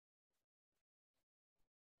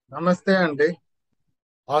నమస్తే అండి.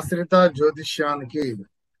 ఆశ్రిత జ్యోతిష్యానికి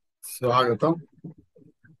స్వాగతం.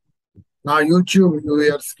 నా యూట్యూబ్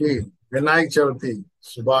వ్యూయర్స్ కి వినాయక చవితి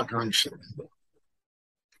శుభాకాంక్షలు.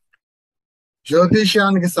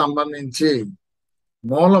 జ్యోతిష్యానికి సంబంధించి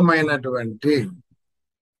మూలమైనటువంటి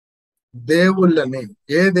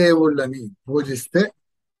ఏ దేవుళ్ళని పూజిస్తే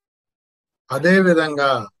అదే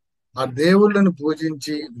విధంగా ఆ దేవుళ్ళని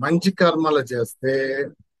పూజించి మంచి కర్మలు చేస్తే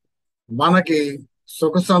మనకి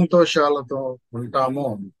సుఖ సంతోషాలతో ఉంటాము.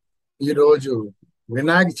 ఈరోజు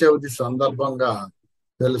వినాయక చవితి సందర్భంగా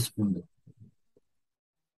తెలుసుకుంది.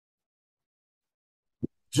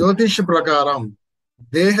 జ్యోతిష్ ప్రకారం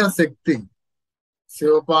దేహశక్తి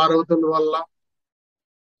శివపార్వతుల వల్ల,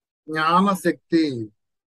 జ్ఞానశక్తి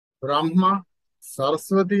బ్రహ్మ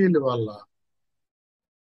సరస్వతీల వల్ల,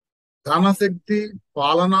 ధనశక్తి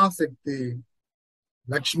పాలనాశక్తి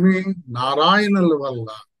లక్ష్మీ నారాయణుల వల్ల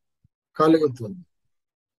కలుగుతుంది.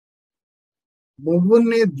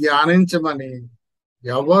 ముగ్గురిని ధ్యానించమని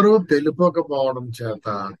ఎవరూ తెలుపకపోవడం చేత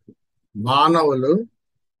మానవులు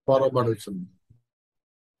పొరబడుచున్నారు.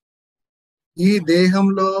 ఈ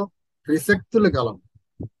దేహంలో త్రిశక్తులు గలవు.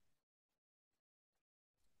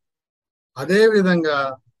 అదే విధంగా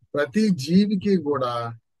ప్రతి జీవికి కూడా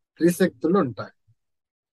త్రిశక్తులు ఉంటాయి.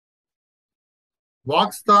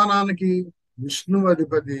 వాక్స్థానానికి విష్ణువు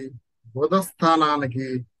అధిపతి, బుధ స్థానానికి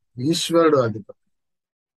ఈశ్వరుడు అధిపతి.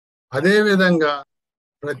 అదే విధంగా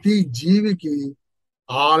ప్రతి జీవికి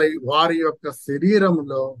వారి యొక్క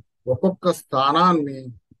శరీరంలో ఒక్కొక్క స్థానాన్ని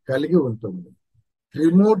కలిగి ఉంటుంది.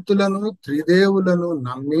 త్రిమూర్తులను త్రిదేవులను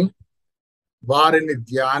నమ్మి వారిని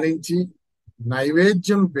ధ్యానించి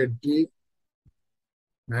నైవేద్యం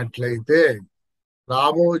పెట్టినట్లయితే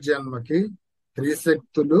రాబో జన్మకి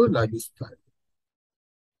త్రిశక్తులు లభిస్తాయి.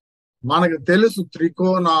 మనకు తెలుసు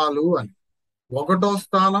త్రికోణాలు అని. 1వ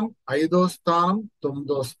స్థానం, 5వ స్థానం,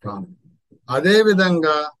 9వ స్థానం. అదే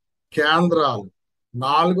విధంగా కేంద్రాలు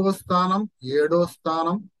 4వ స్థానం, 7వ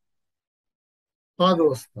స్థానం, 10వ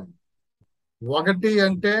స్థానం. 1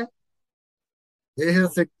 అంటే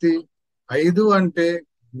దేహశక్తి, 5 అంటే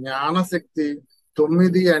జ్ఞానశక్తి,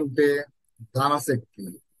 9 అంటే ధనశక్తి.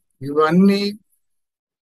 ఇవన్నీ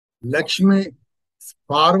లక్ష్మి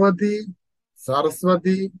పార్వతి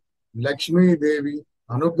సరస్వతి లక్ష్మీదేవి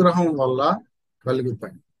అనుగ్రహం వల్ల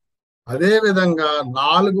కలుగుతాయి. అదే విధంగా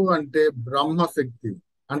 4 అంటే బ్రహ్మశక్తి,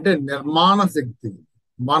 అంటే నిర్మాణ శక్తి.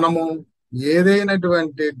 మనము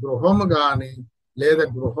ఏదైనటువంటి గృహము గాని లేదా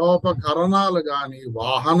గృహోపకరణాలు గాని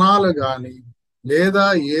వాహనాలు గాని లేదా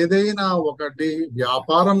ఏదైనా ఒకటి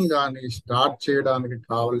వ్యాపారం గాని స్టార్ట్ చేయడానికి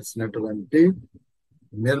కావలసినటువంటి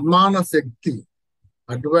నిర్మాణ శక్తి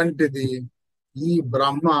అటువంటిది ఈ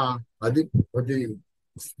బ్రహ్మ అధిపతి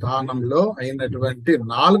స్థానంలో అయినటువంటి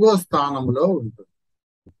 4వ స్థానంలో ఉంటుంది.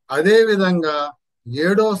 అదే విధంగా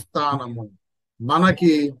 7వ స్థానము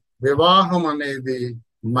మనకి వివాహం అనేది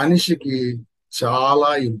మనిషికి చాలా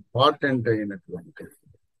ఇంపార్టెంట్ అయినటువంటిది.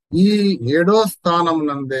 ఈ 7వ స్థానం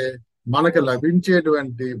నందే మనకు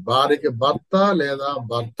లభించేటువంటి భార్యకి భర్త లేదా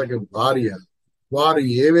భర్తకి భార్య, వారు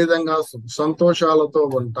ఏ విధంగా సుఖ సంతోషాలతో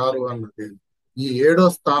ఉంటారు అన్నది ఈ 7వ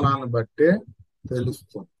స్థానాన్ని బట్టే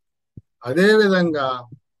తెలుస్తుంది. అదే విధంగా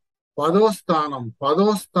 10వ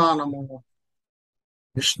స్థానము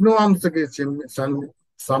విష్ణు అంశకి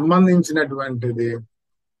సంబంధించినటువంటిది.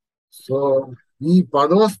 సో ఈ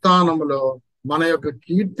 10వ స్థానంలో మన యొక్క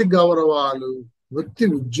కీర్తి గౌరవాలు, వృత్తి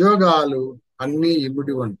ఉద్యోగాలు అన్నీ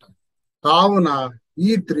ఇమిడి ఉంటాయి. కావున ఈ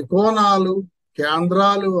త్రికోణాలు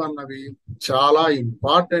కేంద్రాలు అన్నవి చాలా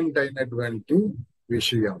ఇంపార్టెంట్ అయినటువంటి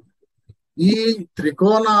విషయం. ఈ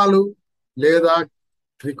త్రికోణాలు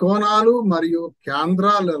మరియు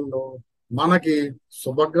కేంద్రాలలో మనకి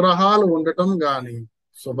శుభగ్రహాలు ఉండటం గాని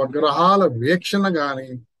శుభగ్రహాల వీక్షణ గాని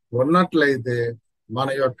ఉన్నట్లయితే మన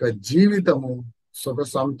యొక్క జీవితము సుఖ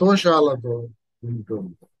సంతోషాలతో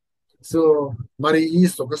ఉంటుంది. సో మరి ఈ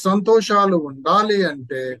సుఖ సంతోషాలు ఉండాలి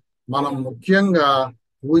అంటే మనం ముఖ్యంగా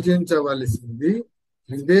పూజించవలసింది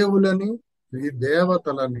త్రిదేవులని,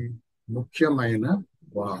 త్రిదేవతలని ముఖ్యమైన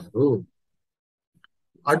వారు.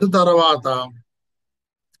 అటు తర్వాత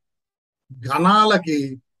గణాలకి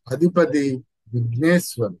అధిపతి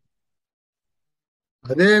విఘ్నేశ్వరు.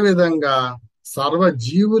 అదే విధంగా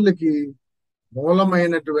సర్వజీవులకి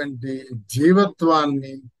మూలమైనటువంటి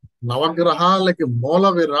జీవత్వాన్ని, నవగ్రహాలకి మూల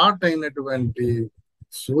విరాట్ అయినటువంటి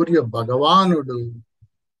సూర్య భగవానుడు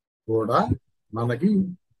కూడా మనకి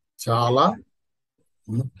చాలా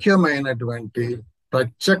ముఖ్యమైనటువంటి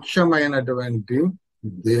ప్రత్యక్షమైనటువంటి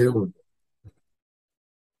దేవుడు.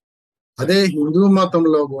 అదే హిందూ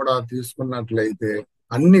మతంలో కూడా తీసుకున్నట్లయితే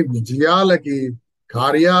అన్ని విజయాలకి,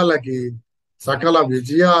 కార్యాలకి, సకల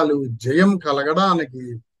విజయాలు జయం కలగడానికి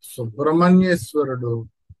సుబ్రహ్మణ్యేశ్వరుడు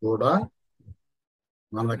కూడా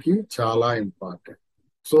మనకి చాలా ఇంపార్టెంట్.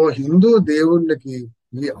 సో హిందూ దేవుళ్ళకి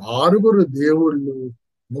ఈ 6 దేవుళ్ళు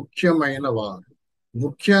ముఖ్యమైన వారు.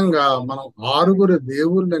 ముఖ్యంగా మనం 6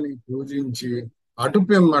 దేవుళ్ళని పూజించి అటు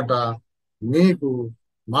పిమ్మట మీకు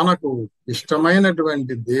మనకు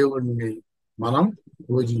ఇష్టమైనటువంటి దేవుణ్ణి మనం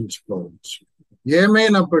పూజించుకోవచ్చు.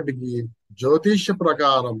 ఏమైనప్పటికీ జ్యోతిష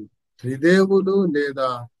ప్రకారం త్రిదేవులు లేదా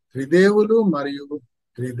త్రిదేవులు మరియు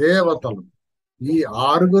త్రిదేవతలు ఈ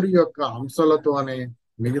 6 యొక్క అంశాలతోనే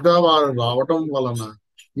మిగతా వారు రావటం వలన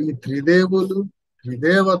ఈ త్రిదేవులు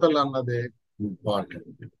త్రిదేవతలు అన్నదే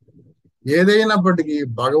ఇంపార్టెంట్. ఏదైనప్పటికీ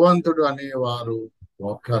భగవంతుడు అనేవారు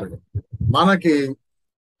ఒక్కరు. మనకి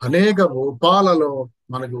అనేక రూపాలలో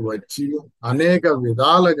మనకు వచ్చి అనేక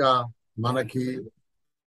విధాలుగా మనకి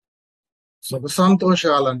సుఖ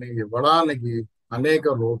సంతోషాలని ఇవ్వడానికి అనేక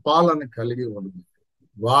రూపాలను కలిగి ఉంది.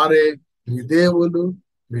 వారే త్రిదేవులు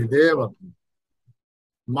త్రిదేవతలు.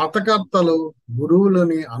 మతకర్తలు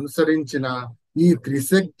గురువులని అనుసరించిన ఈ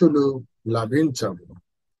త్రిశక్తులు లభించవు.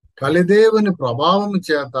 కలిదేవుని ప్రభావం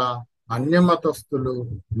చేత అన్యమతస్థులు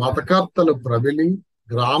మతకర్తలు ప్రబలి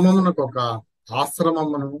గ్రామమునకొక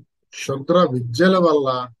ఆశ్రమమును శుద్ర విద్యల వల్ల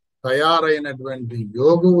తయారైనటువంటి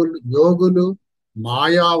యోగులు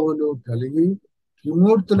మాయావులు కలిగి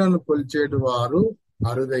త్రిమూర్తులను కొలిచేటి వారు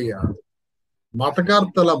అరుదయ్యారు.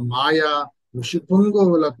 మతకర్తల మాయా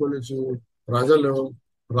ఋషిపుంగువుల కొలుచు ప్రజలు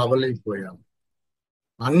ప్రబలిపోయారు.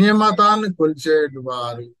 అన్యమతాన్ని కొలిచేటి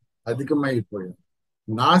వారు అధికమైపోయారు.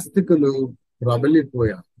 నాస్తికులు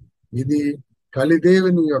ప్రబలిపోయారు. ఇది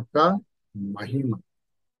కలిదేవుని యొక్క మహిమ.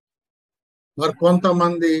 మరి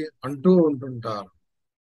కొంతమంది అంటూ ఉంటుంటారు,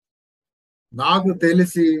 నాకు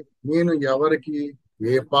తెలిసి నేను ఎవరికి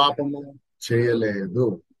ఏ పాపము చేయలేదు,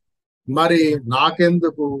 మరి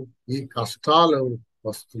నాకెందుకు ఈ కష్టాలు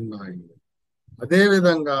వస్తున్నాయి.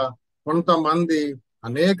 అదేవిధంగా కొంతమంది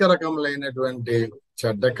అనేక రకములైనటువంటి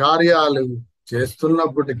చెడ్డ కార్యాలు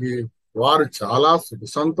చేస్తున్నప్పటికీ వారు చాలా సుఖ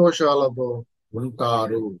సంతోషాలతో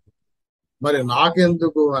ఉంటారు. మరి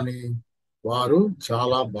నాకెందుకు అని వారు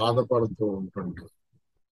చాలా బాధపడుతూ ఉంటుంటారు.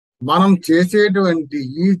 మనం చేసేటువంటి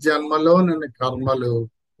ఈ జన్మలోని కర్మలు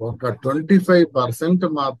ఒక 25%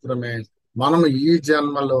 మాత్రమే మనం ఈ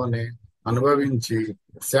జన్మలోనే అనుభవించి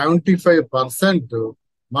 75%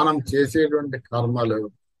 మనం చేసేటువంటి కర్మలు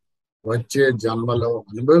వచ్చే జన్మలో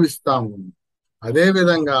అనుభవిస్తాము.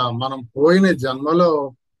 అదేవిధంగా మనం పోయిన జన్మలో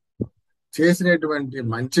చేసినటువంటి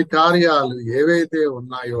మంచి కార్యాలు ఏవైతే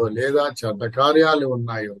ఉన్నాయో లేదా చెడ్డ కార్యాలు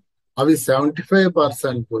ఉన్నాయో అవి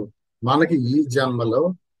 75% మనకి ఈ జన్మలో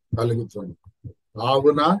కలుగుతుంది.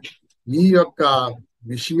 కావున ఈ యొక్క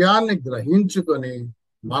విషయాన్ని గ్రహించుకొని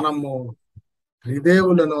మనము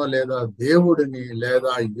త్రిదేవులను లేదా దేవుడిని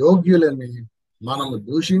లేదా యోగ్యులని మనము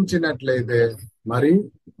దూషించినట్లయితే మరి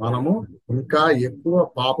మనము ఇంకా ఎక్కువ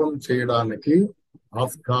పాపం చేయడానికి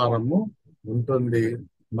ఆస్కారము ఉంటుంది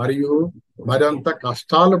మరియు మరింత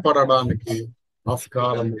కష్టాలు పడడానికి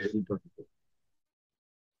ఆస్కారం ఉంటుంది.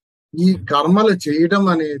 ఈ కర్మలు చేయడం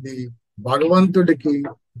అనేది భగవంతుడికి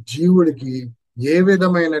జీవుడికి ఏ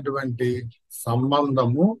విధమైనటువంటి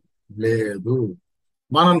సంబంధము లేదు.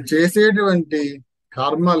 మనం చేసేటువంటి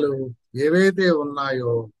కర్మలు ఏవైతే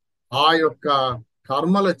ఉన్నాయో ఆ యొక్క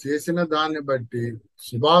కర్మలు చేసిన దాన్ని బట్టి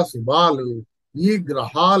శుభాశుభాలు ఈ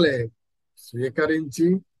గ్రహాలే స్వీకరించి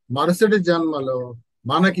మరుసటి జన్మలో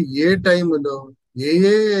మనకి ఏ టైములో ఏ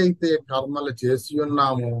అయితే కర్మలు చేసి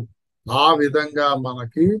ఉన్నామో ఆ విధంగా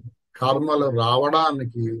మనకి కర్మలు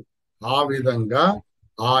రావడానికి ఆ విధంగా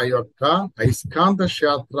ఆ యొక్క అయస్కాంత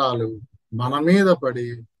క్షేత్రాలు మన మీద పడి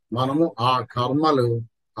మనము ఆ కర్మలు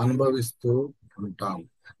అనుభవిస్తూ ఉంటాము.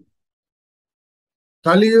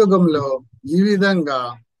 కలియుగంలో ఈ విధంగా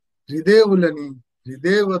త్రిదేవులని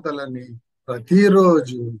త్రిదేవతలని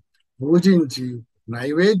ప్రతిరోజు పూజించి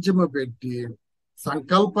నైవేద్యము పెట్టి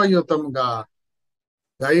సంకల్పయుతంగా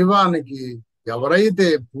దైవానికి ఎవరైతే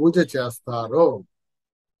పూజ చేస్తారో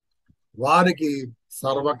వారికి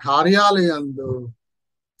సర్వకార్యాలయందు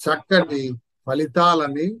చక్కటి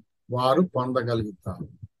ఫలితాలని వారు పొందగలుగుతారు.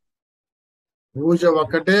 పూజ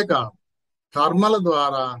ఒకటే కాదు, కర్మల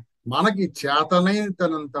ద్వారా మనకి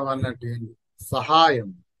చేతనైనంతవన్నటి సహాయం,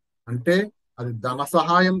 అంటే అది ధన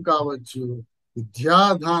సహాయం కావచ్చు,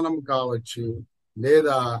 విద్యాదానం కావచ్చు,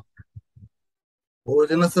 లేదా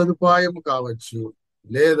భోజన సదుపాయం కావచ్చు,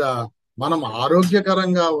 లేదా మనం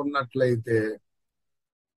ఆరోగ్యకరంగా ఉన్నట్లయితే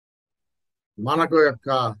మనకు యొక్క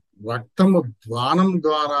రక్తము దానం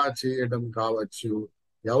ద్వారా చేయడం కావచ్చు,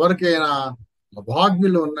 ఎవరికైనా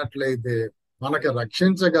అభాగ్యులు ఉన్నట్లయితే మనకి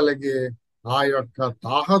రక్షించగలిగే ఆ యొక్క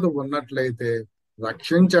తాహతు ఉన్నట్లయితే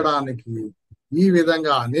రక్షించడానికి ఈ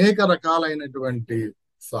విధంగా అనేక రకాలైనటువంటి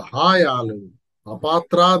సహాయాలు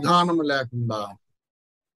అపాత్రాధానం లేకుండా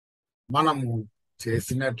మనము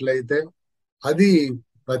చేసినట్లయితే అది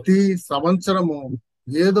ప్రతి సంవత్సరము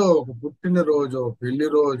ఏదో ఒక పుట్టినరోజు, పెళ్లి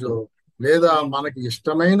రోజు, లేదా మనకి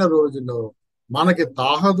ఇష్టమైన రోజులో మనకి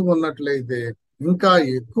తాహతు ఉన్నట్లయితే ఇంకా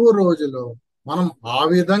ఎక్కువ రోజులు మనం ఆ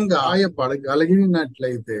విధంగా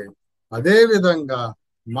ఆయపడగలిగినట్లయితే, అదే విధంగా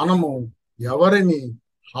మనము ఎవరిని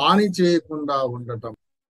హాని చేయకుండా ఉండటం,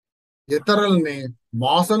 ఇతరుల్ని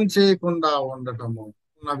మోసం చేయకుండా ఉండటము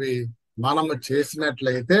అన్నవి మనము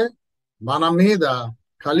చేసినట్లయితే మన మీద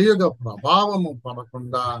కలియుగ ప్రభావము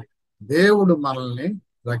పడకుండా దేవుడు మనల్ని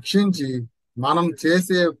రక్షించి మనం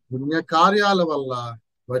చేసే పుణ్యకార్యాల వల్ల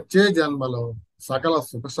వచ్చే జన్మలో సకల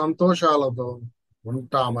సుఖ సంతోషాలతో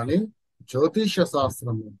ఉంటామని జ్యోతిష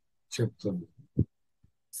శాస్త్రము చెప్తుంది.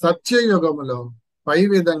 సత్యయుగములో పై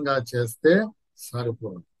విధంగా చేస్తే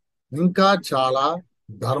సరిపోదు, ఇంకా చాలా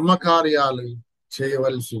ధర్మ కార్యాలు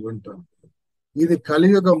చేయవలసి ఉంటుంది. ఇది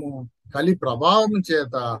కలియుగము, కలి ప్రభావం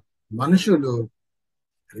చేత మనుషులు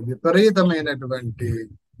విపరీతమైనటువంటి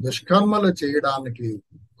దుష్కర్మలు చేయడానికి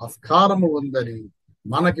ఆస్కారము ఉందని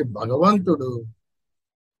మనకి భగవంతుడు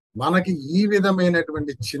మనకి ఈ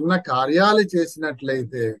విధమైనటువంటి చిన్న కార్యాలు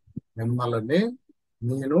చేసినట్లయితే మిమ్మల్ని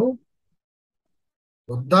నేను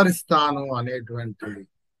ఉద్ధరిస్తాను అనేటువంటి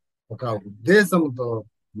ఒక ఉద్దేశంతో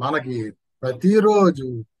మనకి ప్రతిరోజు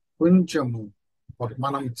కొంచెము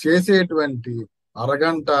మనం చేసేటువంటి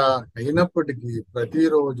అరగంట అయినప్పటికీ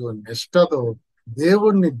ప్రతిరోజు నిష్ఠతో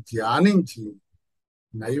దేవుణ్ణి ధ్యానించి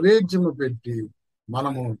నైవేద్యము పెట్టి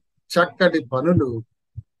మనము చక్కటి పనులు,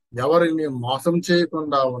 ఎవరిని మోసం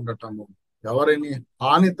చేయకుండా ఉండటము, ఎవరిని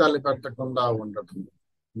హాని తలపెట్టకుండా ఉండటము,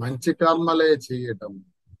 మంచి కర్మలే చేయటం,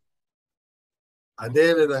 అదే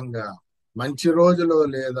విధంగా మంచి రోజులో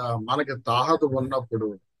లేదా మనకి తాహతు ఉన్నప్పుడు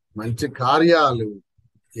మంచి కార్యాలు,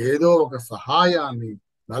 ఏదో ఒక సహాయాన్ని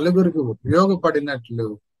నలుగురికి ఉపయోగపడినట్లు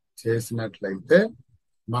చేసినట్లయితే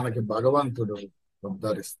మనకి భగవంతుడు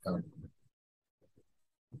ఉద్ధరిస్తాడు.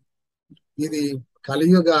 ఇది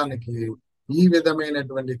కలియుగానికి ఈ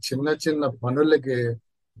విధమైనటువంటి చిన్న చిన్న పనులకే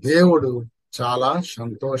దేవుడు చాలా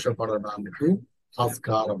సంతోషపడడానికి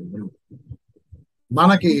ఆస్కారం ఉంది.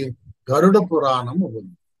 మనకి గరుడ పురాణం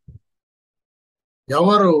ఉంది.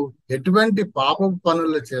 ఎవరు ఎటువంటి పాప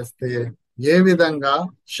పనులు చేస్తే ఏ విధంగా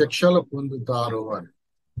శిక్షలు పొందుతారు అని,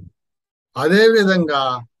 అదే విధంగా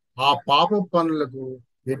ఆ పాప పనులకు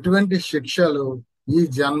ఎటువంటి శిక్షలు ఈ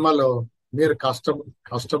జన్మలో మీరు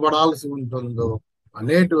కష్టపడాల్సి ఉంటుందో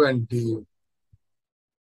అనేటువంటి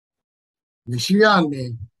విషయాన్ని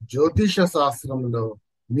జ్యోతిష శాస్త్రంలో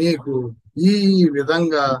మీకు ఈ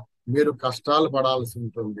విధంగా మీరు కష్టాలు పడాల్సి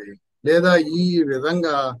ఉంటుంది, లేదా ఈ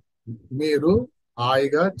విధంగా మీరు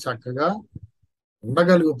హాయిగా చక్కగా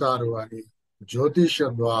ఉండగలుగుతారు అని జ్యోతిష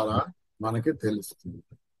ద్వారా మనకి తెలుస్తుంది.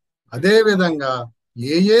 అదే విధంగా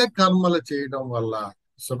ఏ కర్మలు చేయడం వల్ల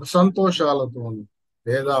సుఖ సంతోషాలతో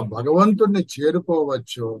లేదా భగవంతుడిని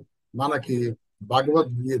చేరుకోవచ్చో మనకి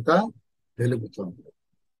భగవద్గీత తెలుపుతుంది.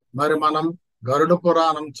 మరి మనం గరుడ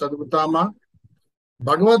పురాణం చదువుతామా?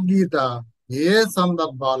 భగవద్గీత ఏ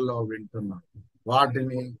సందర్భాల్లో వింటున్నాం,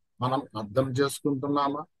 వాటిని మనం అర్థం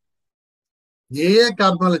చేసుకుంటున్నామా? ఏ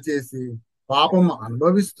కర్మలు చేసి పాపము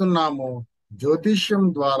అనుభవిస్తున్నామో జ్యోతిష్యం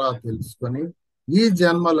ద్వారా తెలుసుకొని ఈ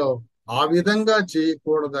జన్మలో ఆ విధంగా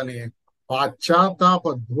చేయకూడదనే పాశ్చాత్తాప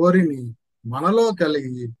ధోరణి మనలో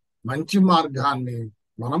కలిగి మంచి మార్గాన్ని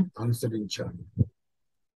మనం అనుసరించాలి.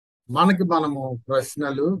 మనము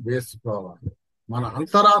ప్రశ్నలు వేసుకోవాలి. మన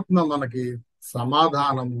అంతరాత్మ మనకి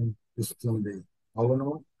సమాధానము ఇస్తుంది, అవును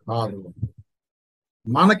కాదు.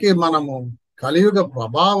 మనము కలియుగ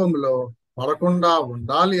ప్రభావంలో పడకుండా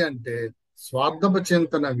ఉండాలి అంటే స్వార్థపు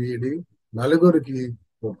చింతన వీడి నలుగురికి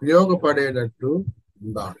ఉపయోగపడేటట్టు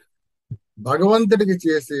ఉండాలి. భగవంతుడికి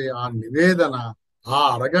చేసే ఆ నివేదన, ఆ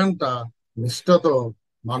అరగంట నిష్ఠతో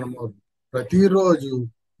మనము ప్రతిరోజు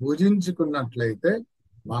పూజించుకున్నట్లయితే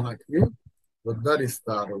మనకి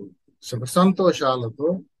ఉద్ధరిస్తారు, సుఖ సంతోషాలతో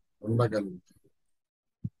ఉండగలుగుతారు.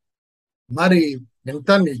 మరి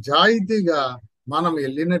ఇంత నిజాయితీగా మనం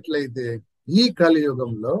వెళ్ళినట్లయితే ఈ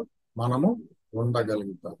కలియుగంలో మనము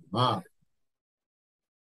ఉండగలుగుతామా?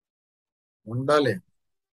 ఉండలే.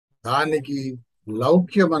 దానికి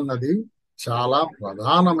లౌక్యం అన్నది చాలా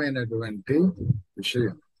ప్రధానమైనటువంటి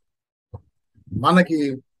విషయం. మనకి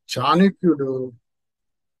చాణక్యుడు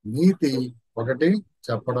నీతి ఒకటి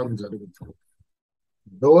చెప్పడం జరుగుతుంది.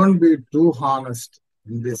 Don't be two honest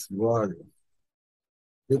in this world,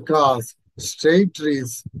 because straight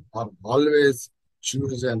trees are always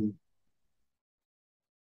chosen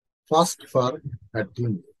first for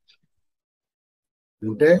cutting.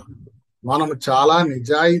 అంటే మనము చాలా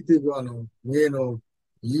నిజాయితీగాను, నేను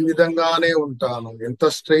ఈ విధంగానే ఉంటాను, ఇంత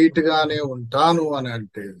స్ట్రైట్ గానే ఉంటాను అని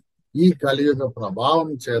అంటే ఈ కలియుగ ప్రభావం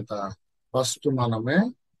చేత ఫస్ట్ మనమే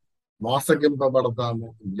మోసగింపబడతాము,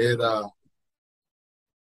 లేదా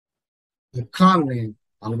దుఃఖాన్ని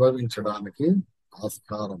అనుభవించడానికి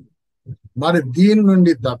ఆస్కారం. మరి దీని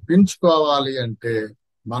నుండి తప్పించుకోవాలి అంటే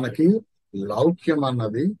మనకి లౌక్యం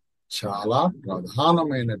అన్నది చాలా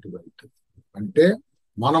ప్రధానమైనటువంటిది. అంటే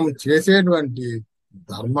మనం చేసేటువంటి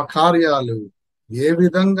ధర్మకార్యాలు ఏ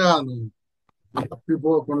విధంగాను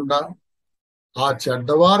తప్పిపోకుండా ఆ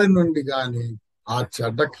చెడ్డవారి నుండి గాని ఆ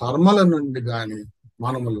చెడ్డ కర్మల నుండి గాని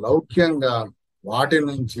మనము లౌక్యంగా వాటి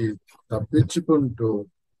నుంచి తప్పించుకుంటూ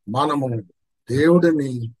మనము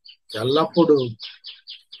దేవుడిని ఎల్లప్పుడూ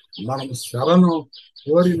మనం శరణు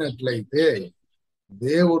కోరినట్లయితే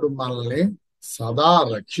దేవుడు మనల్ని సదా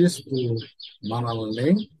రక్షిస్తూ మనల్ని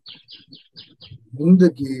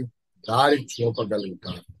ముందుకి దారి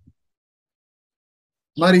చూపగలుగుతారు.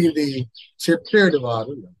 మరి ఇది చెప్పేడు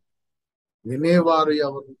వారు, వినేవారు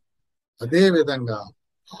ఎవరు? అదే విధంగా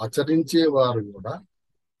ఆచరించేవారు కూడా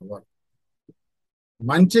ఎవరు?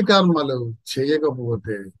 మంచి కర్మలు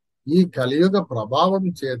చేయకపోతే ఈ కలియుగ ప్రభావం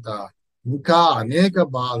చేత ఇంకా అనేక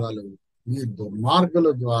బాధలు ఈ దుర్మార్గుల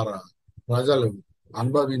ద్వారా ప్రజలు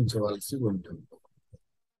అనుభవించవలసి ఉంటుంది.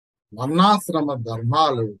 వర్ణాశ్రమ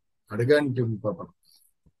ధర్మాలు అడుగంటింపబడతాయి.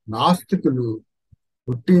 నాస్తికులు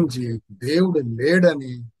పుట్టించి దేవుడు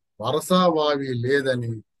లేడని, వరసావావి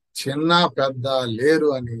లేదని, చిన్న పెద్ద లేరు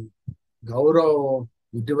అని, గౌరవం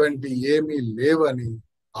ఇటువంటి ఏమీ లేవని,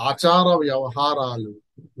 ఆచార వ్యవహారాలు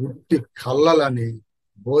ఉట్టి కళ్ళలని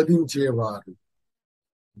బోధించేవారు,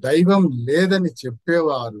 దైవం లేదని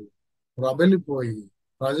చెప్పేవారు ప్రబలిపోయి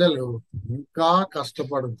ప్రజలు ఇంకా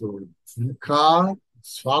కష్టపడుతూ, ఇంకా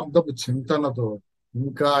స్వార్థపు చింతనతో,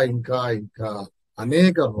 ఇంకా ఇంకా ఇంకా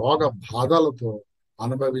అనేక రోగ బాధలతో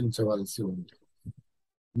అనుభవించవలసి ఉంది.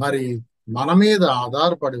 మరి మన మీద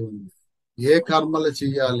ఆధారపడి ఉంది ఏ కర్మలు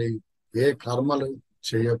చేయాలి, ఏ కర్మలు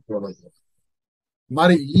చేయకూడదు.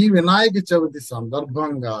 మరి ఈ వినాయక చవితి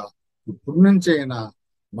సందర్భంగా ఇప్పటి నుంచైనా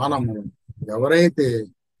మనము ఎవరైతే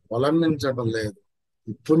అవలంబించడం లేదు,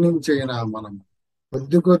 ఇప్పటి నుంచైనా మనం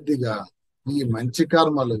కొద్ది కొద్దిగా ఈ మంచి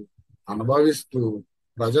కర్మలు అనుభవిస్తూ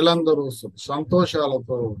ప్రజలందరూ సుఖ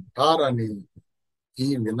సంతోషాలతో ఉంటారని ఈ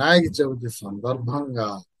వినాయక చవితి సందర్భంగా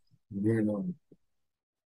నేను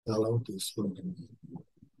సెలవు తీసుకుంటున్నాను.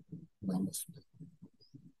 నమస్తే.